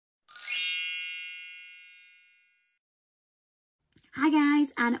Hi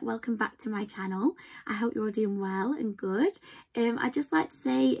guys, and welcome back to my channel. I hope you're all doing well and good. I'd just like to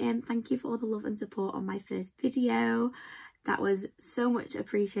say thank you for all the love and support on my first video. That was so much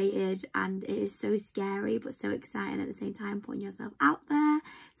appreciated, and it is so scary but so exciting at the same time, putting yourself out there.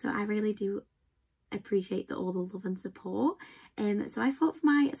 So I really do appreciate all the love and support. So I thought for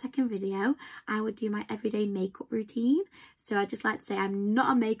my second video I would do my everyday makeup routine. So I'd just like to say I'm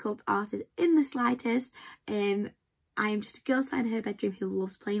not a makeup artist in the slightest. I am just a girl sat in her bedroom who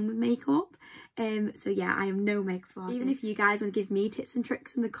loves playing with makeup. So yeah, I am no makeup artist. Even if you guys want to give me tips and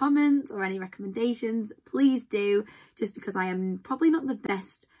tricks in the comments or any recommendations, please do, just because I am probably not the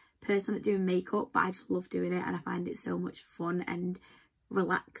best person at doing makeup, but I just love doing it and I find it so much fun and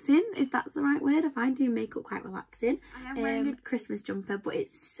relaxing, if that's the right word. I find doing makeup quite relaxing. I am wearing a Christmas jumper, but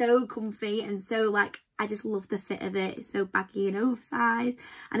it's so comfy and so like I just love the fit of it. It's so baggy and oversized,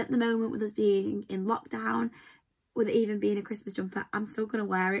 and at the moment with us being in lockdown, with it even being a Christmas jumper, I'm still gonna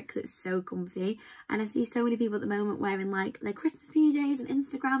wear it because it's so comfy. And I see so many people at the moment wearing like their Christmas PJs on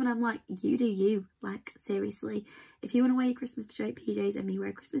Instagram, and I'm like, you do you. Like, seriously, if you want to wear your Christmas PJs and me wear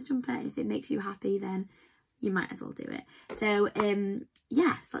a Christmas jumper, and if it makes you happy, then you might as well do it. So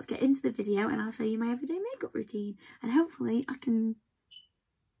yes, let's get into the video and I'll show you my everyday makeup routine, and hopefully I can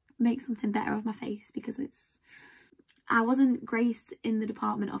make something better of my face, because I wasn't graced in the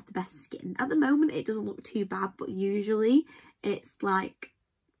department of the best skin. At the moment it doesn't look too bad, but usually it's like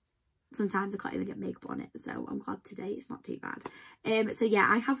sometimes I can't even get makeup on it, so I'm glad today it's not too bad. So yeah,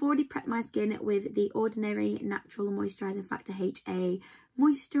 I have already prepped my skin with the Ordinary Natural Moisturising Factor HA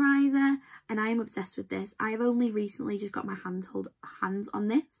moisturiser, and I am obsessed with this. I have only recently just got my hands on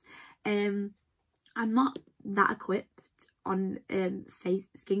this. I'm not that equipped on face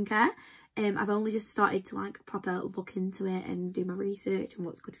skincare. I've only just started to like proper look into it and do my research on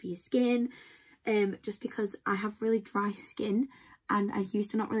what's good for your skin, just because I have really dry skin and I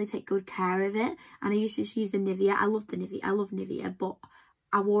used to not really take good care of it, and I used to just use the Nivea. I love Nivea, but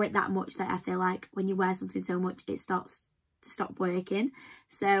I wore it that much that I feel like when you wear something so much it starts to stop working.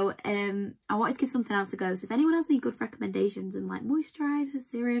 So I wanted to give something else a go. So if anyone has any good recommendations and like moisturisers,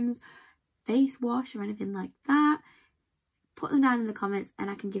 serums, face wash or anything like that, put them down in the comments and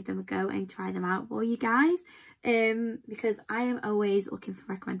I can give them a go and try them out for you guys, because I am always looking for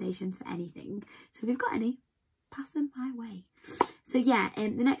recommendations for anything. So if you've got any, pass them my way. So yeah, the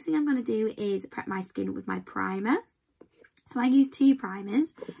next thing I'm going to do is prep my skin with my primer. So I use two primers.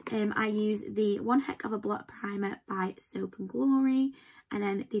 I use the One Heck of a Blot Primer by Soap & Glory, and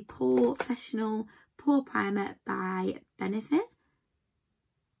then the Professional Pore Primer by Benefit.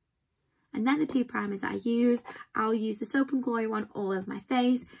 And then the two primers that I use, I'll use the Soap & Glory one all over my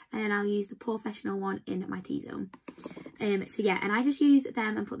face, and then I'll use the Professional one in my T-zone. So yeah, and I just use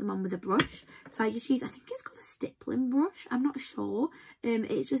them and put them on with a brush. So I just use, I think it's called a stippling brush, I'm not sure.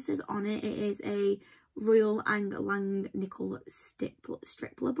 It just says on it, it is a Royal Lang Nickel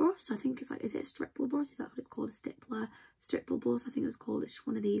Stripler brush. So I think it's like, is it a stripler brush? Is that what it's called? A stripler brush, I think it was called. It's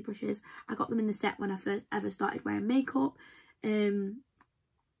one of these brushes. I got them in the set when I first ever started wearing makeup. And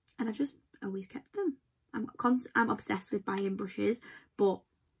I've just always kept them. I'm obsessed with buying brushes, but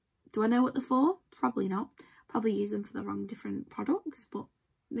do I know what they're for? Probably not. Probably use them for the wrong different products, but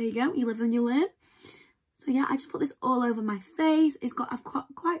there you go, you live and you learn. So yeah, I just put this all over my face. I've got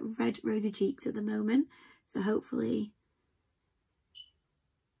quite red rosy cheeks at the moment, so hopefully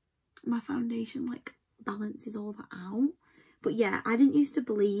my foundation like balances all that out. But yeah, I didn't used to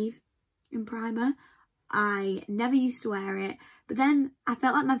believe in primer. I never used to wear it, but then I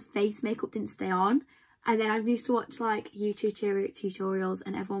felt like my face makeup didn't stay on, and then I used to watch like YouTube tutorials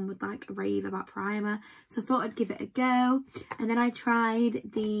and everyone would like rave about primer, so I thought I'd give it a go. And then I tried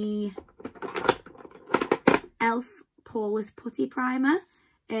the Elf Poreless Putty Primer,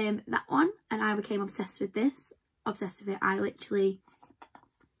 that one, and I became obsessed with this, obsessed with it. I literally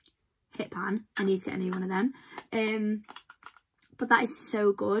hit pan, I need to get a new one of them. But that is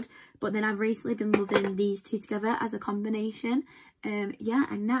so good. But then I've recently been loving these two together as a combination. Yeah,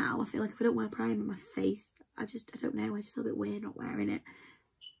 and now I feel like if I don't wear primer on my face, I don't know, I just feel a bit weird not wearing it.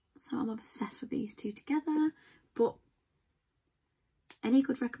 So I'm obsessed with these two together. But any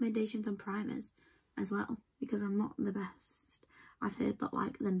good recommendations on primers as well, because I'm not the best. I've heard that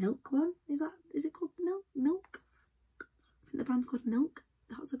like the Milk one, is it called Milk? I think the brand's called Milk.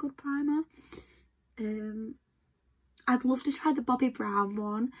 That's a good primer. I'd love to try the Bobbi Brown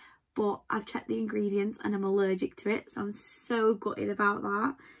one, but I've checked the ingredients and I'm allergic to it, so I'm so gutted about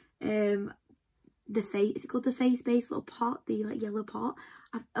that. Is it called the Face Base little pot, the like yellow pot?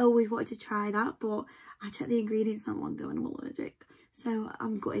 I've always wanted to try that, but I checked the ingredients not long ago and I'm allergic, so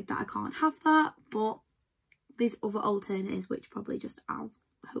I'm gutted that I can't have that. But these other alternatives which probably just as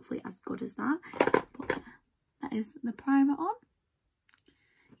hopefully as good as that. But yeah, that is the primer on.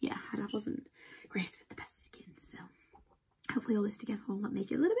 Yeah, I wasn't great with the best skin, so hopefully all this together will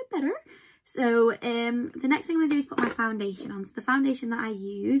make it a little bit better. So the next thing I'm going to do is put my foundation on. So the foundation that I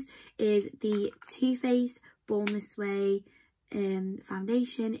use is the Too Faced Born This Way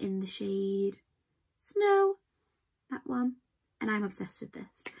foundation in the shade Snow, that one, and I'm obsessed with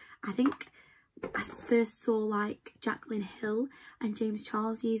this. I think I first saw like Jaclyn Hill and James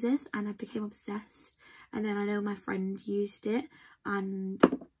Charles use this and I became obsessed, and then I know my friend used it and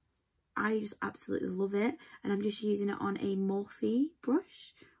I just absolutely love it, and I'm just using it on a Morphe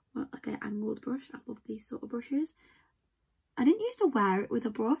brush, like an angled brush. I love these sort of brushes. I didn't used to wear it with a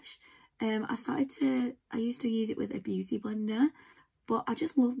brush. I used to use it with a beauty blender, but I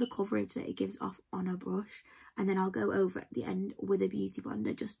just love the coverage that it gives off on a brush, and then I'll go over at the end with a beauty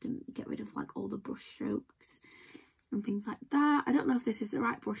blender just to get rid of like all the brush strokes and things like that. I don't know if this is the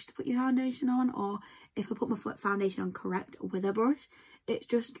right brush to put your foundation on, or if I put my foundation on correct with a brush. It's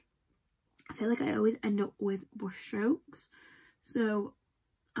just, I feel like I always end up with brush strokes, so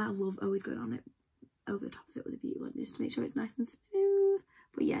I love always going on it over the top of it with a beauty blender just to make sure it's nice and smooth.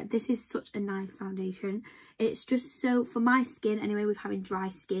 But yeah, this is such a nice foundation. It's just so, for my skin anyway, with having dry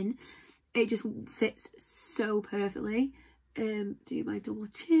skin, it just fits so perfectly. Do my double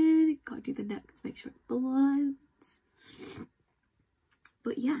chin, gotta do the neck to make sure it blends.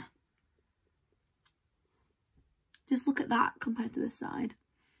 But yeah, just look at that compared to this side.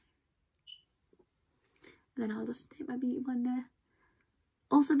 And then I'll just take my beauty blender.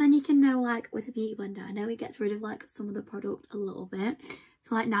 Also, then you can know, like with a beauty blender, I know it gets rid of like some of the product a little bit.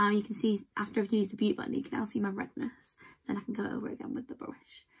 So like now you can see, after I've used the beauty blender, you can now see my redness. Then I can go over again with the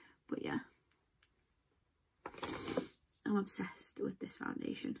brush. But yeah, I'm obsessed with this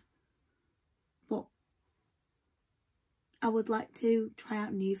foundation. But I would like to try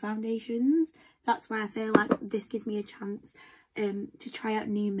out new foundations. That's why I feel like this gives me a chance to try out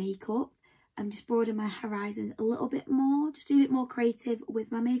new makeup and just broaden my horizons a little bit more, just be a bit more creative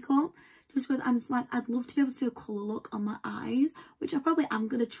with my makeup, just because I'm just like, I'd love to be able to do a colour look on my eyes, which I probably am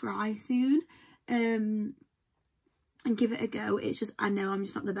going to try soon, and give it a go. It's just, I know I'm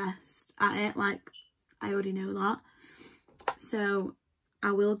just not the best at it, like I already know that, so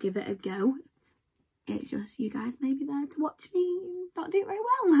I will give it a go. It's just you guys may be there to watch me not do it very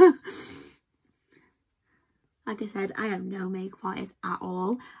well. Like I said, I am no makeup artist at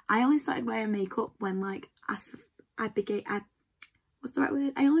all. I only started wearing makeup when like what's the right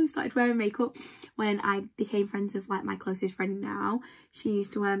word? I only started wearing makeup when I became friends with like my closest friend now. She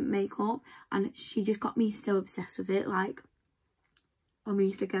used to wear makeup and she just got me so obsessed with it. Like when we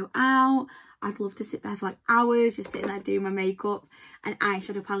used to go out, I'd love to sit there for like hours just sitting there doing my makeup. And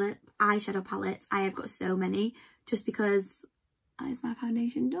eyeshadow palettes, I have got so many, just because is my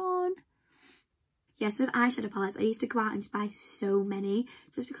foundation done? Yes, with eyeshadow palettes, I used to go out and just buy so many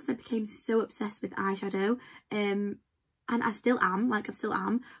just because I became so obsessed with eyeshadow. And I still am, but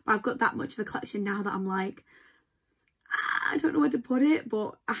I've got that much of a collection now that I'm like, I don't know where to put it,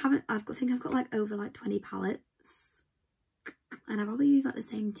 but I think I've got like over like 20 palettes, and I probably use like the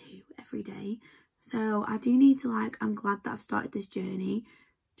same 2 every day. So I do need to like, I'm glad that I've started this journey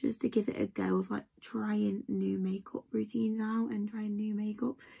just to give it a go of like trying new makeup routines out and trying new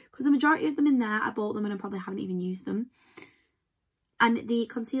makeup, because the majority of them in there, I bought them and I probably haven't even used them. And the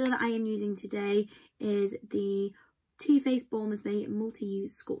concealer that I am using today is the Too Faced Born This Way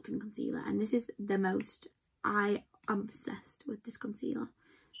Multi-Use Sculpting Concealer, and this is the most, I am obsessed with this concealer.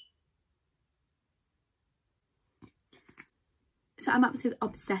 So I'm absolutely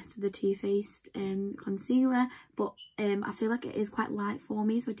obsessed with the Too Faced concealer, but I feel like it is quite light for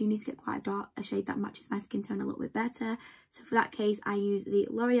me, so I do need to get quite a shade that matches my skin tone a little bit better. So for that case, I use the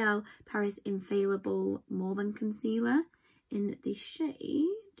L'Oreal Paris Infallible More Than Concealer in the shade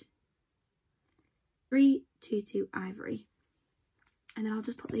 322 Ivory. And then I'll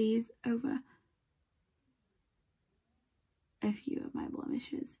just put these over a few of my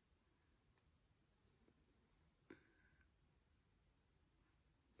blemishes.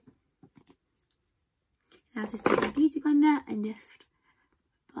 Now just take my beauty blender and just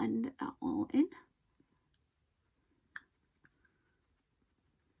blend that all in.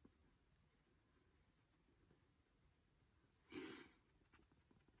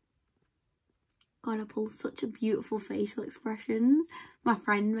 God, I pull such a beautiful facial expressions. My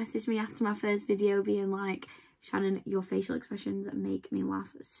friend messaged me after my first video being like, Shannon, your facial expressions make me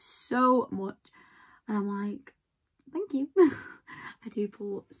laugh so much. And I'm like, thank you. I do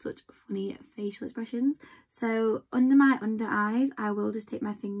pull such funny facial expressions. So under my under eyes, I will just take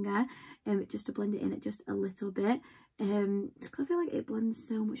my finger just to blend it in just a little bit. Because I feel like it blends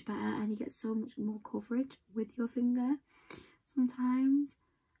so much better and you get so much more coverage with your finger sometimes.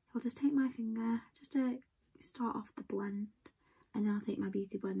 So I'll just take my finger just to start off the blend, and then I'll take my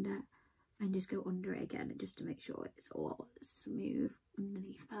beauty blender and just go under it again just to make sure it's all smooth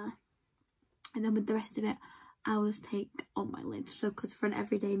underneath there. And then with the rest of it, I'll just take on my lid. So because for an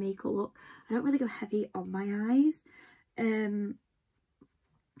everyday makeup look, I don't really go heavy on my eyes,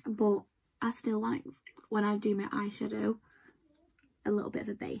 but I still like when I do my eyeshadow a little bit of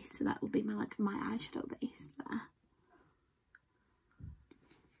a base. So that will be my my eyeshadow base there.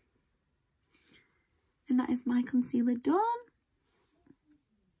 And that is my concealer done.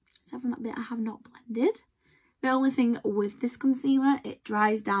 Except from that bit I have not blended. The only thing with this concealer, it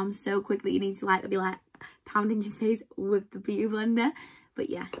dries down so quickly you need to be pounding your face with the beauty blender. But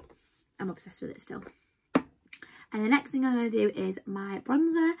yeah, I'm obsessed with it still. And the next thing I'm going to do is my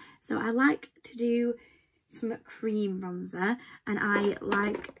bronzer. So I like to do some cream bronzer, and I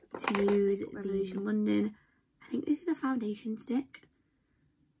like to use Revolution London. I think this is a foundation stick.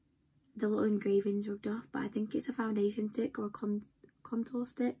 The little engravings rubbed off, but I think it's a foundation stick or a contour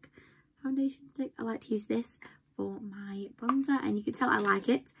stick. Foundation stick. I like to use this for my bronzer, and you can tell I like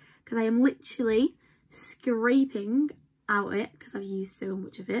it because I am literally scraping out it because I've used so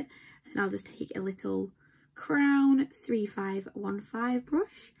much of it. And I'll just take a little Crown 3515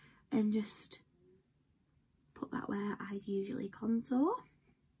 brush and just put that where I usually contour,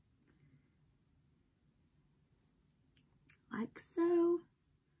 like so.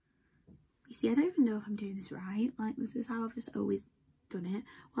 You see, I don't even know if I'm doing this right. This is how I've just always done it.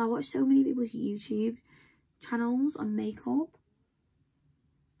 Well, I watch so many people's YouTube channels on makeup,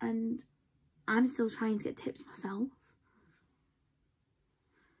 and I'm still trying to get tips myself.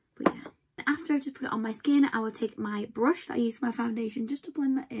 But yeah, after I just put it on my skin, I will take my brush that I use for my foundation just to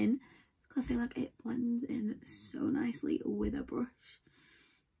blend that in, because I feel like it blends in so nicely with a brush,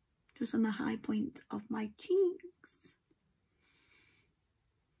 just on the high point of my cheeks.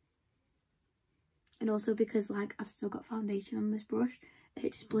 And also because I've still got foundation on this brush,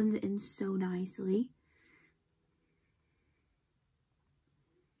 it just blends it in so nicely.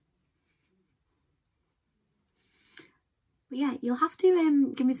 But yeah, you'll have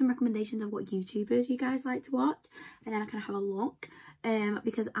to give me some recommendations of what YouTubers you guys like to watch, and then I can have a look,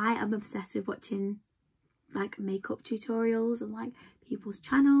 because I am obsessed with watching makeup tutorials and people's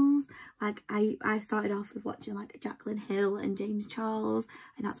channels. I started off with watching Jaclyn Hill and James Charles,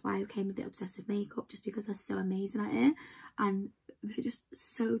 and that's why I became a bit obsessed with makeup, just because they're so amazing at it and they're just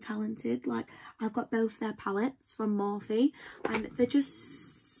so talented. I've got both their palettes from Morphe and they're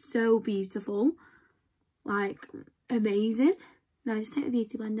just so beautiful, amazing. Now I just take a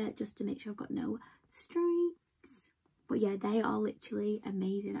beauty blender just to make sure I've got no streaks. But yeah, they are literally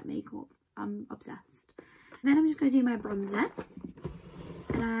amazing at makeup. I'm obsessed. Then I'm just going to do my bronzer,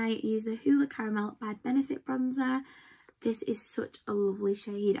 and I use the Hoola Caramel by Benefit bronzer. This is such a lovely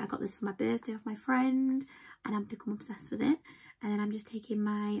shade. I got this for my birthday off my friend and I've become obsessed with it. And then I'm just taking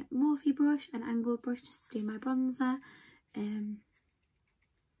my Morphe brush, an angled brush, just to do my bronzer. I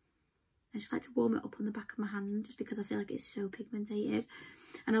just like to warm it up on the back of my hand just because I feel like it's so pigmented.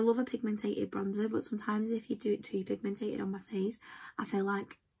 And I love a pigmented bronzer, but sometimes if you do it too pigmented on my face, I feel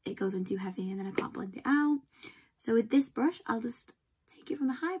like it goes on too heavy and then I can't blend it out. So with this brush, I'll just take it from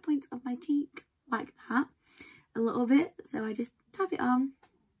the high points of my cheek like that a little bit. So I just tap it on.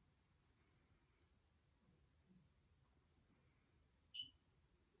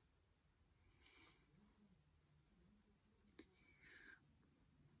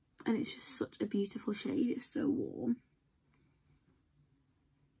 And it's just such a beautiful shade. It's so warm.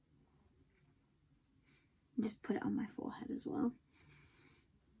 And just put it on my forehead as well.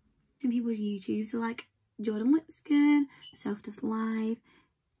 Some people's YouTube, so Jordan Lipscombe, Self Stuff Live,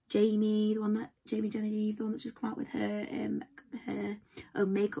 Jamie, Jamie Genevieve, the one that's just come out with her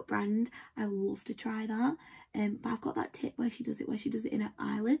own makeup brand. I would love to try that. But I've got that tip where she does it in her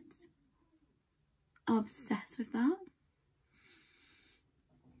eyelids. I'm obsessed with that.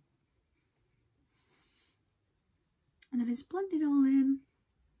 And then I just blend it all in.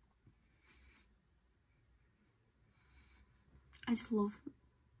 I just love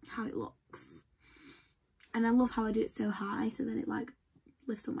how it looks, and I love how I do it so high, so then it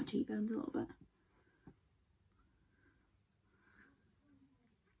lifts up my cheekbones a little bit.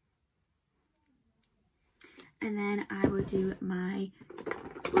 And then I will do my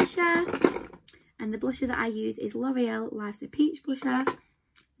blusher, and the blusher that I use is L'Oreal Life's a Peach blusher.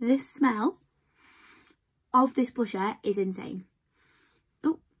 This smell of this blusher is insane.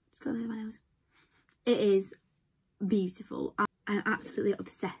 Oh, it's got over my nose. It is beautiful. I'm absolutely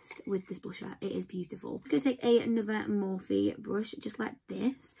obsessed with this blusher. It is beautiful. I'm going to take another Morphe brush just like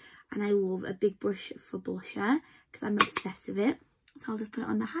this. And I love a big brush for blusher because I'm obsessed with it. So I'll just put it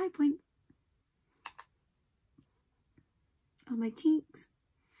on the high point on my cheeks.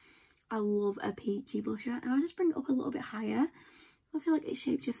 I love a peachy blusher, and I'll just bring it up a little bit higher. I feel like it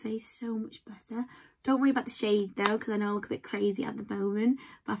shapes your face so much better. Don't worry about the shade though, because I know I look a bit crazy at the moment,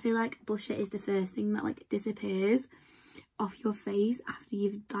 but I feel like blusher is the first thing that like disappears off your face after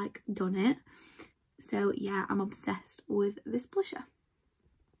you've like done it. So yeah, I'm obsessed with this blusher.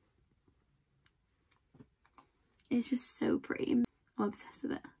 It's just so pretty. I'm obsessed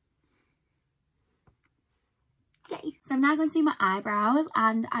with it. Yay. So I'm now going to do my eyebrows,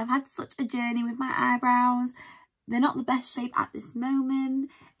 and I've had such a journey with my eyebrows. They're not the best shape at this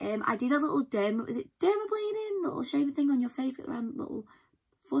moment. I do that little dermaplaning, little shaver thing on your face, get around little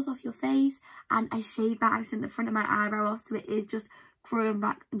fuzz off your face, and I shave by accident the front of my eyebrow off, so it is just growing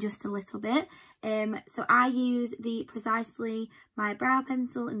back just a little bit. So I use the Precisely My Brow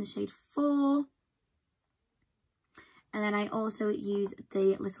Pencil in the shade 4. And then I also use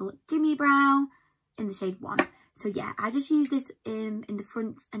the little Gimme Brow in the shade 1. So yeah, I just use this in the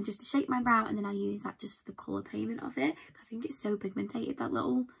front and just to shape my brow, and then I use that just for the colour payment of it. I think it's so pigmented, that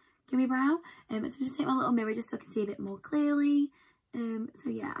little Gimme Brow. So I just take my little mirror just so I can see a bit more clearly. So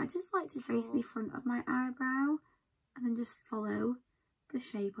yeah, I just like to trace the front of my eyebrow and then just follow the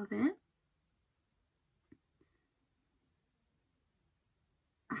shape of it.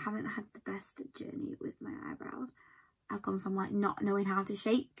 I haven't had the best journey with my eyebrows. I've gone from like not knowing how to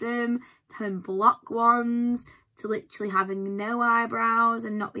shape them to having block ones to literally having no eyebrows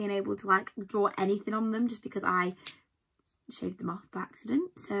and not being able to like draw anything on them just because I shaved them off by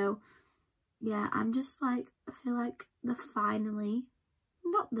accident. So yeah, I'm just like, I feel like they're finally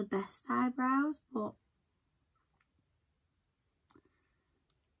not the best eyebrows, but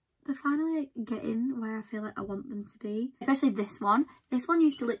they're finally like getting where I feel like I want them to be. Especially this one. This one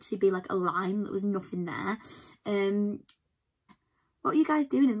used to literally be like a line that was nothing there. What are you guys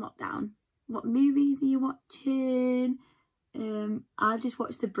doing in lockdown? What movies are you watching? I've just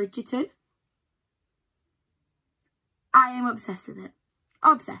watched The Bridgerton. I am obsessed with it.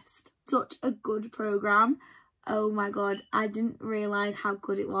 Obsessed. Such a good programme. Oh my god, I didn't realise how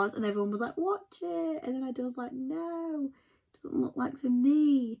good it was, and everyone was like, watch it, and then I was like, no, it doesn't look like for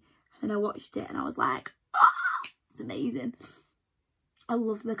me. And then I watched it and I was like, ah, it's amazing. I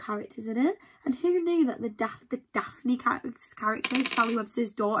love the characters in it. And who knew that the Daphne character is Sally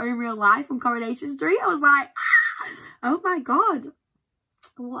Webster's daughter in real life from Coronation Street? I was like, ah, oh my god,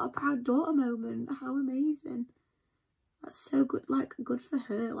 what a proud daughter moment. How amazing. That's so good, like good for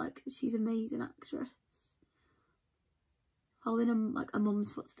her. Like, she's an amazing actress. Following a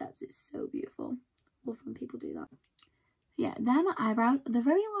mum's footsteps, it's so beautiful. Love when people do that. Yeah, they're my eyebrows. They're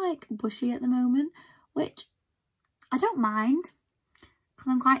very like bushy at the moment, which I don't mind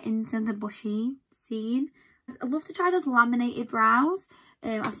because I'm quite into the bushy scene. I love to try those laminated brows.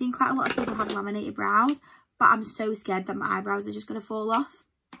 I've seen quite a lot of people have laminated brows, but I'm so scared that my eyebrows are just going to fall off.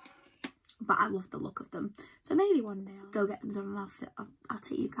 But I love the look of them. So maybe one day I'll go get them done, and I'll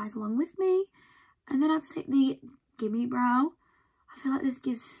take you guys along with me. And then I'll just take the Gimme Brow. I feel like this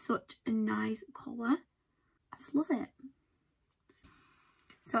gives such a nice colour. I just love it.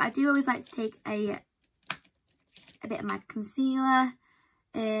 So I do always like to take a bit of my concealer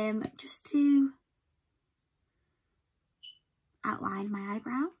just to outline my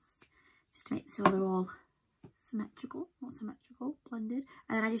eyebrows, just to make sure they're all symmetrical, not symmetrical, blended.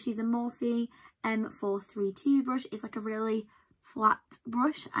 And then I just use the Morphe M432 brush. It's like a really flat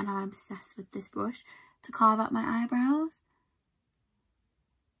brush, and I'm obsessed with this brush to carve out my eyebrows.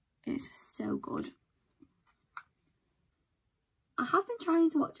 It's just so good. I have been trying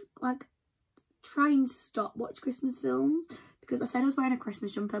to watch, watch Christmas films, because I said I was wearing a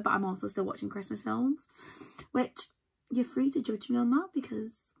Christmas jumper, but I'm also still watching Christmas films, which you're free to judge me on that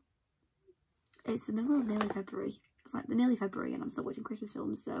because it's the middle of nearly February. It's like nearly February and I'm still watching Christmas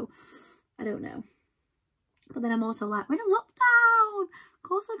films, so I don't know. But then I'm also like, we're in a lockdown. Of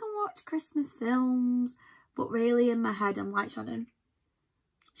course I can watch Christmas films. But really in my head, I'm like, Shannon,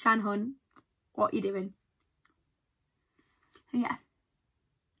 what are you doing? And yeah,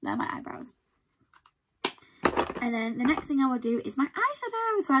 they're my eyebrows. And then the next thing I will do is my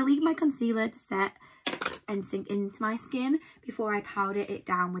eyeshadow. So I leave my concealer to set and sink into my skin before I powder it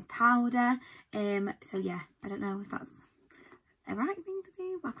down with powder. So yeah, I don't know if that's the right thing to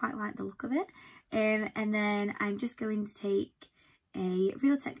do, but I quite like the look of it. And then I'm just going to take a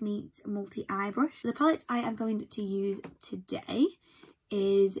Real Techniques multi-eye brush. The palette I am going to use today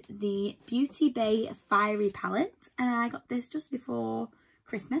is the Beauty Bay Fiery palette, and I got this just before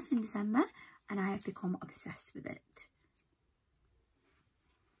Christmas in December, and I have become obsessed with it.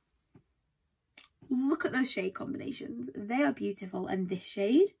 Look at those shade combinations. They are beautiful, and this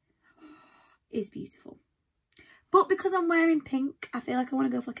shade is beautiful. But because I'm wearing pink, I feel like I want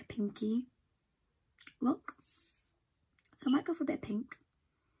to go for like a pinky look. So I might go for a bit of pink.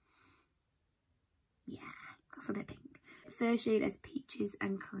 Yeah, go for a bit of pink. First shade is Peaches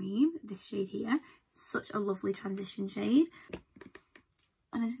and Cream. This shade here. Such a lovely transition shade.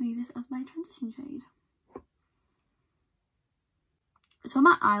 And I'm just going to use this as my transition shade. So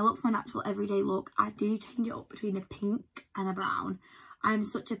my eye look, for my natural everyday look, I do change it up between a pink and a brown. I'm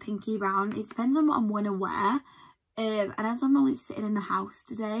such a pinky brown. It depends on what I'm going to wear. And as I'm only sitting in the house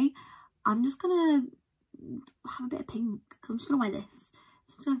today, I'm just going to have a bit of pink. Because I'm just going to wear this.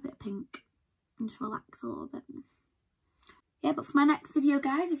 So I'm just going to have a bit of pink and just relax a little bit. Yeah, but for my next video,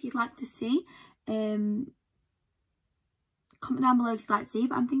 guys, if you'd like to see, comment down below if you'd like to see.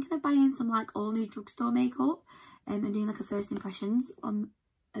 But I'm thinking of buying some like all new drugstore makeup and doing like a first impressions on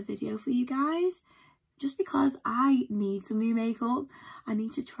a video for you guys. Just because I need some new makeup. I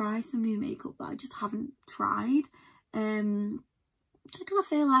need to try some new makeup that I just haven't tried. Just because I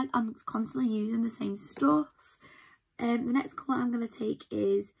feel like I'm constantly using the same stuff. The next colour I'm going to take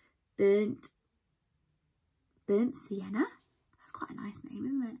is Burnt Sienna. That's quite a nice name,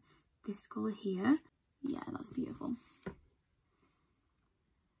 isn't it? This colour here. Yeah, that's beautiful.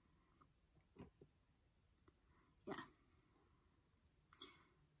 Yeah.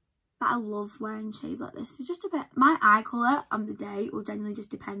 But I love wearing shades like this. It's just a bit... My eye colour on the day will generally just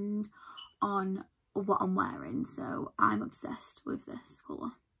depend on what I'm wearing. So I'm obsessed with this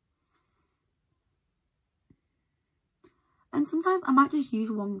colour. And sometimes I might just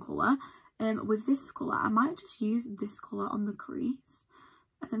use one colour. With this colour, I might just use this colour on the crease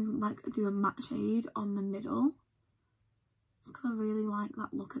and then like do a matte shade on the middle. Just because I really like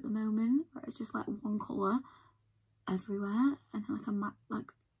that look at the moment, where it's just like one colour everywhere and then like a matte,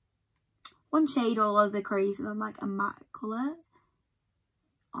 like one shade all over the crease and then like a matte colour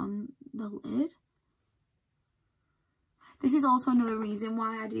on the lid. This is also another reason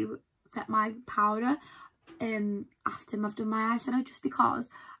why I do set my powder after I've done my eyeshadow, just because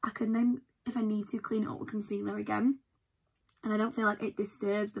I can then, if I need to, clean it up with concealer again and I don't feel like it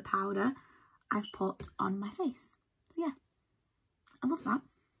disturbs the powder I've put on my face. So yeah, I love that.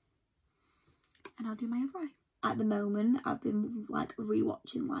 And I'll do my other eye. At the moment I've been like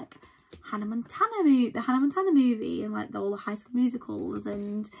rewatching like the Hannah Montana movie and like all the High School Musicals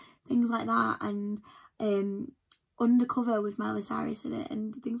and things like that, and Undercover with Miley Cyrus in it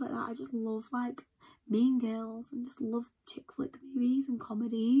and things like that. I just love like Mean Girls and just love chick flick movies and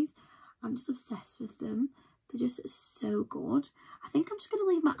comedies. I'm just obsessed with them. They're just so good. I think I'm just going to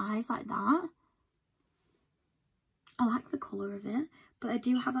leave my eyes like that. I like the colour of it, but I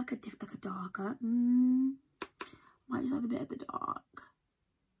do have like a darker. Might just have a bit of the dark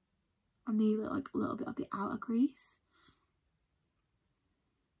on the like a little bit of the outer crease.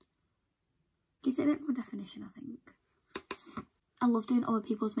 Gives it a bit more definition, I think. I love doing other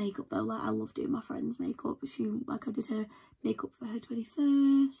people's makeup though. Like I love doing my friend's makeup. I did her makeup for her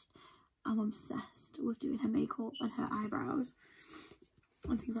 21st. I'm obsessed with doing her makeup and her eyebrows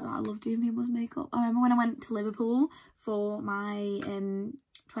and things like that. I love doing people's makeup. I remember when I went to Liverpool for my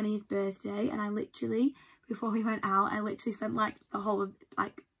 20th birthday, and I literally, before we went out, I literally spent like the whole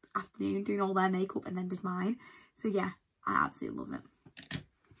like afternoon doing all their makeup and then did mine. So yeah, I absolutely love it.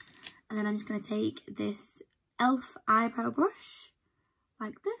 And then I'm just going to take this e.l.f. eyebrow brush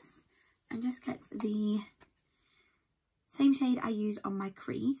like this and just get the same shade I used on my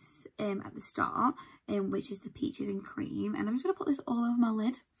crease at the start, which is the Peaches and Cream. And I'm just going to put this all over my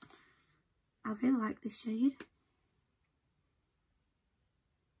lid. I really like this shade.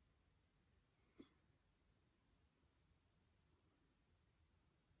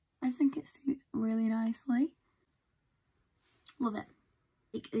 I think it suits really nicely. Love it.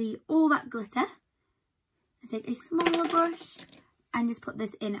 Take all that glitter. I take a smaller brush and just put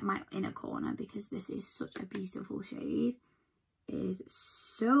this in at my inner corner because this is such a beautiful shade. It is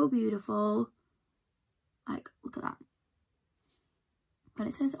so beautiful. Like, look at that. When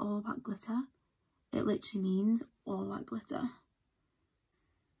it says all about glitter, it literally means all that glitter.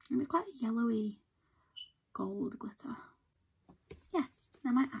 And it's quite a yellowy gold glitter. Yeah,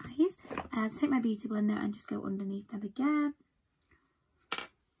 now my eyes. And I just take my beauty blender and just go underneath them again.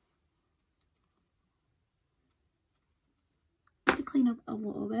 To clean up a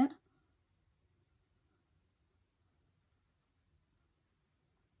little bit.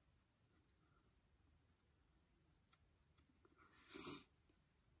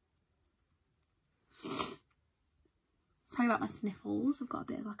 Sorry about my sniffles. I've got a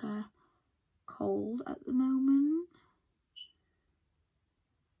bit of like a cold at the moment.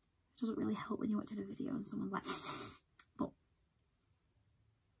 It doesn't really help when you're watching a video and someone's like, but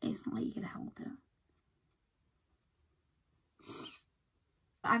it's not like you're gonna help it.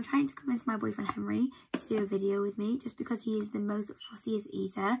 I'm trying to convince my boyfriend Henry to do a video with me just because he is the most fussiest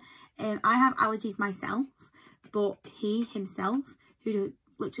eater. I have allergies myself, but he himself, who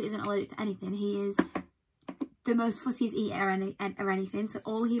literally isn't allergic to anything, he is the most fussiest eater or anything. So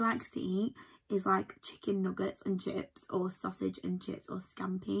all he likes to eat is like chicken nuggets and chips, or sausage and chips, or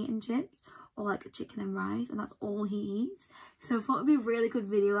scampi and chips, or like chicken and rice, and that's all he eats. So I thought it'd be a really good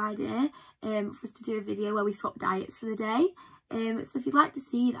video idea for us to do a video where we swap diets for the day. So if you'd like to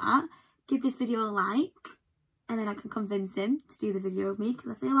see that, give this video a like, and then I can convince him to do the video with me,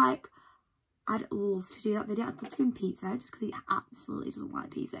 because I feel like I'd love to do that video. I'd love to give him pizza just because he absolutely doesn't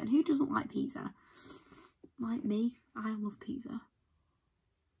like pizza. And who doesn't like pizza? Like me, I love pizza.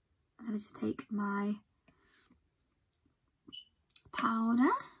 And then I just take my powder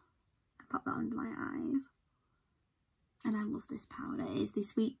and pop that under my eyes. And I love this powder. It is the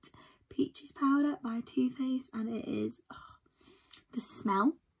Sweet Peaches powder by Too Faced, and it is the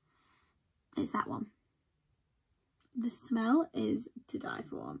smell. It's that one. The smell is to die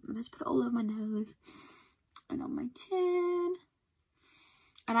for. And I just put it all over my nose and on my chin.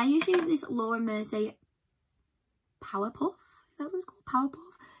 And I usually use this Laura Mercier Power Puff. Is that what it's called? Power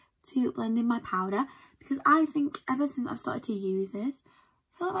Puff, to blend in my powder, because I think ever since I've started to use this,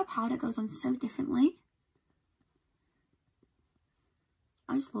 I feel like my powder goes on so differently.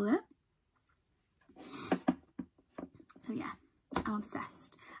 I just love it. So yeah, I'm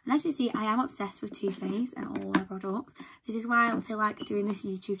obsessed. And as you see, I am obsessed with Too Faced and all their products. This is why I feel like doing this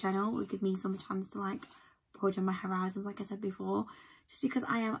YouTube channel will give me some chance to like broaden my horizons, like I said before. Just because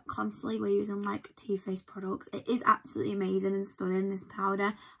I am constantly using like Too Faced products. It is absolutely amazing and stunning, this powder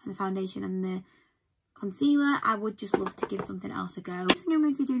and the foundation and the concealer. I would just love to give something else a go. The thing I'm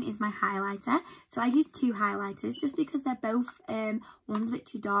going to be doing is my highlighter. So I use two highlighters just because they're both, one's a bit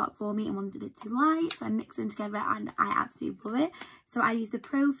too dark for me and one's a bit too light. So I mix them together and I absolutely love it. So I use the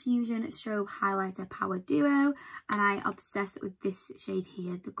Profusion Strobe Highlighter Power Duo, and I obsess with this shade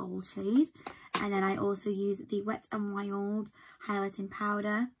here, the gold shade. And then I also use the Wet n Wild highlighting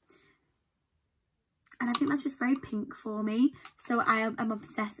powder. And I think that's just very pink for me. So I'm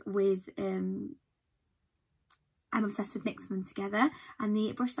obsessed with mixing them together. And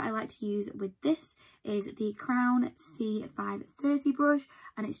the brush that I like to use with this is the Crown C530 brush,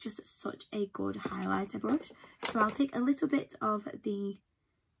 and it's just such a good highlighter brush. So I'll take a little bit of the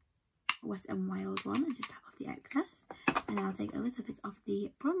Wet n Wild one and just tap off the excess, and then I'll take a little bit of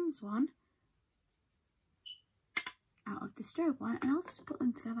the bronze one out of the strobe one, and I'll just put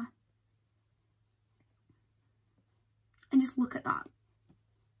them together. And just look at that.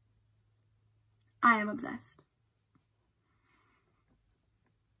 I am obsessed.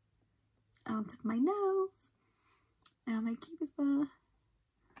 And on top of my nose and my cupid's bow.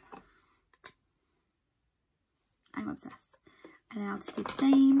 I'm obsessed. And then I'll just do the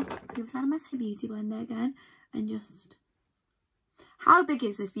same with the other side of my beauty blender again, and just, how big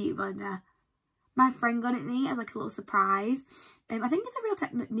is this beauty blender? My friend got it me as like a little surprise. I think it's a Real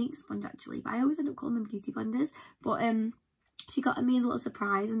Technique sponge actually, but I always end up calling them beauty blenders. But she got me as a little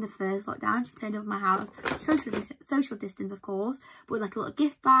surprise in the first lockdown. She turned up at my house, social distance of course, but with like a little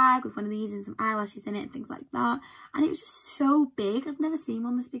gift bag with one of these and some eyelashes in it and things like that. And it was just so big. I've never seen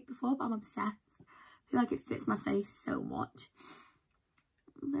one this big before, but I'm obsessed. I feel like it fits my face so much.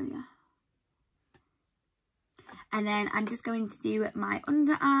 So yeah. And then I'm just going to do my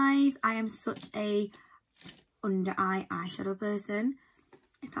under eyes. I am such a under eye eyeshadow person,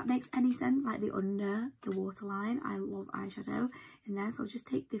 if that makes any sense, like the under the waterline. I love eyeshadow in there. So I'll just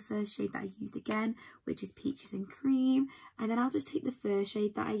take the first shade that I used again, which is Peaches and Cream. And then I'll just take the first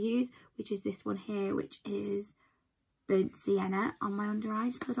shade that I use, which is this one here, which is Burnt Sienna, on my under eye,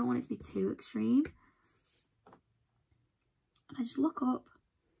 just because I don't want it to be too extreme. And I just look up,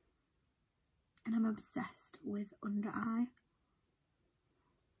 and I'm obsessed with under eye.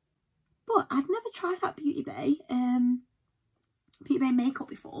 But I've never tried out Beauty Bay makeup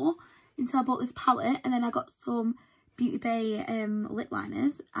before until I bought this palette, and then I got some Beauty Bay lip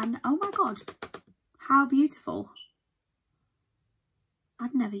liners, and oh my god, how beautiful.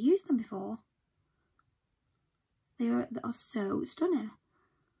 I'd never used them before. They are so stunning.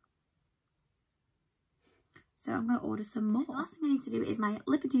 So I'm going to order some more. The last thing I need to do is my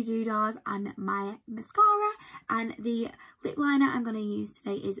Lip-a-Doo-Doo-Dahs and my mascara. And the lip liner I'm going to use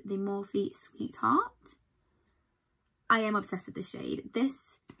today is the Morphe Sweetheart. I am obsessed with this shade.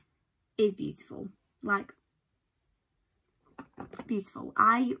 This is beautiful. Like, Beautiful.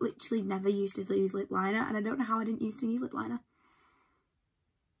 I literally never used to use lip liner, and I don't know how I didn't used to use lip liner.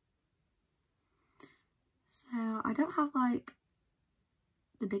 So I don't have like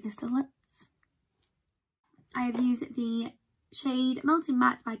the biggest of lips. I have used the shade Melting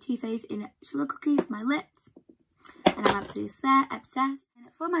Matte by Too Faced in Sugar Cookie for my lips, and I'm absolutely obsessed.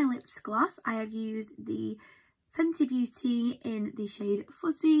 And for my lips gloss, I have used the Fenty Beauty in the shade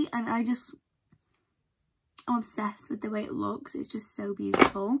Fuzzy, and I'm obsessed with the way it looks. It's just so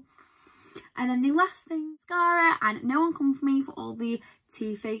beautiful. And then the last thing, mascara, and no one come for me for all the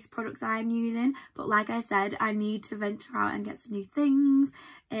Too Faced products I'm using, but like I said, I need to venture out and get some new things.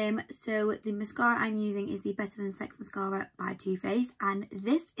 So the mascara I'm using is the Better Than Sex mascara by Too Faced, and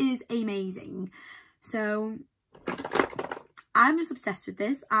this is amazing. So I'm just obsessed with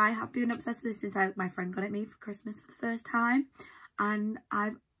this. I have been obsessed with this since my friend got it me for Christmas for the first time, and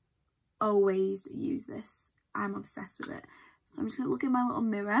I've always used this. I'm obsessed with it. So I'm just going to look in my little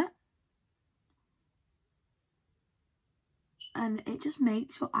mirror, and it just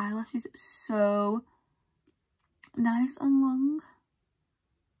makes your eyelashes so nice and long.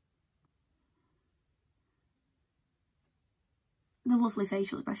 The lovely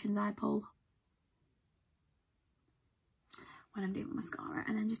facial expressions I pull when I'm doing my mascara,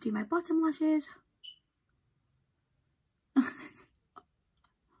 and then just do my bottom lashes.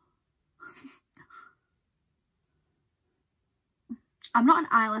 I'm not an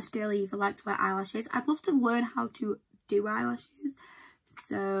eyelash girl either, like to wear eyelashes. I'd love to learn how to do eyelashes,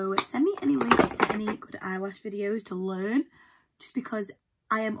 so send me any links to any good eyelash videos to learn, just because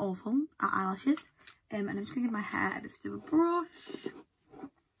I am awful at eyelashes. And I'm just going to give my hair a bit of a brush.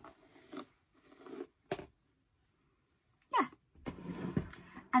 Yeah.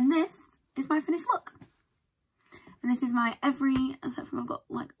 And this is my finished look. And this is my except for I've got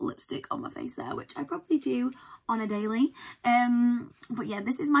like lipstick on my face there, which I probably do on a daily. But yeah,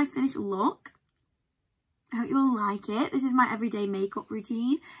 this is my finished look. I hope you all like it. This is my everyday makeup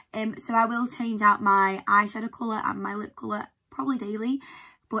routine. So I will change out my eyeshadow colour and my lip colour probably daily.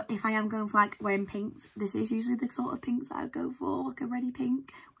 But if I am going for like wearing pinks, this is usually the sort of pinks that I go for, like a reddy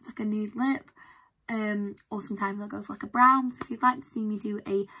pink with like a nude lip. Or sometimes I'll go for like a brown. So if you'd like to see me do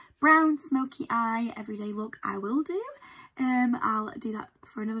a brown smoky eye everyday look, I will do. I'll do that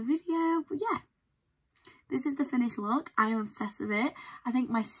for another video. But yeah, this is the finished look. I am obsessed with it. I think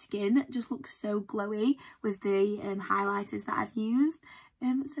my skin just looks so glowy with the highlighters that I've used.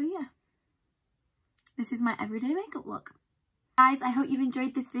 So yeah, this is my everyday makeup look. Guys, I hope you've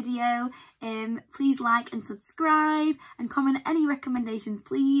enjoyed this video. Please like and subscribe and comment any recommendations,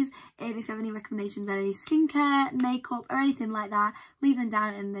 please. If you have any recommendations on any skincare, makeup or anything like that, leave them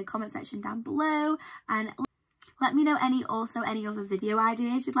down in the comment section down below, and let me know any other video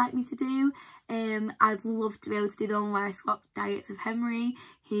ideas you'd like me to do. I'd love to be able to do the one where I swap diets with Henry.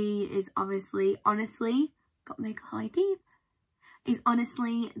 He is honestly, got makeup on my teeth. He's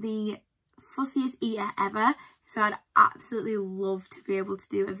honestly the fussiest eater ever. So I'd absolutely love to be able to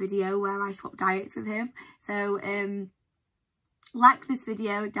do a video where I swap diets with him. So like this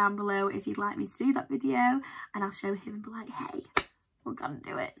video down below if you'd like me to do that video, and I'll show him and be like, hey, we're gonna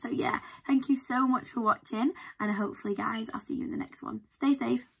do it. So yeah, thank you so much for watching, and hopefully guys, I'll see you in the next one. Stay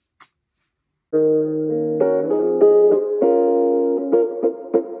safe.